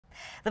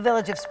The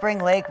village of Spring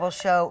Lake will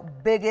show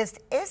biggest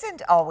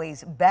isn't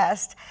always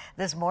best.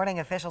 This morning,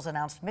 officials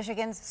announced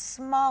Michigan's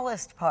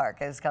smallest park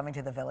is coming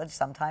to the village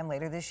sometime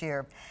later this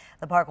year.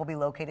 The park will be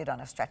located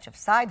on a stretch of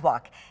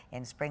sidewalk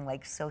in Spring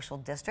Lake's social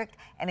district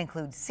and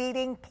includes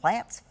seating,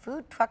 plants,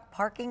 food truck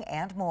parking,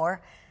 and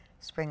more.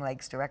 Spring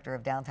Lake's Director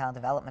of Downtown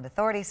Development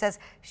Authority says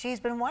she's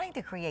been wanting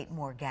to create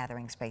more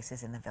gathering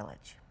spaces in the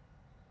village.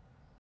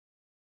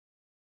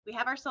 We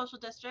have our social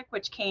district,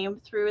 which came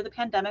through the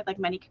pandemic, like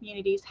many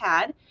communities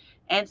had.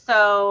 And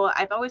so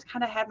I've always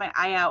kind of had my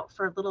eye out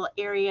for little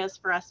areas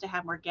for us to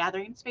have more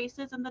gathering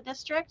spaces in the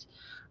district.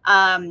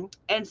 And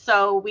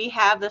so we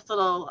have this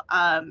little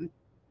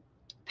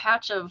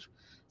patch of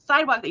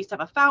sidewalk that used to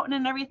have a fountain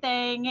and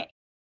everything.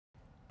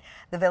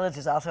 The village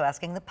is also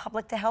asking the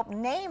public to help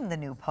name the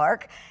new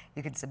park.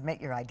 You can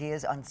submit your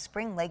ideas on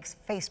Spring Lake's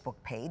Facebook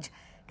page.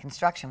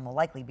 Construction will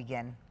likely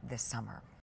begin this summer.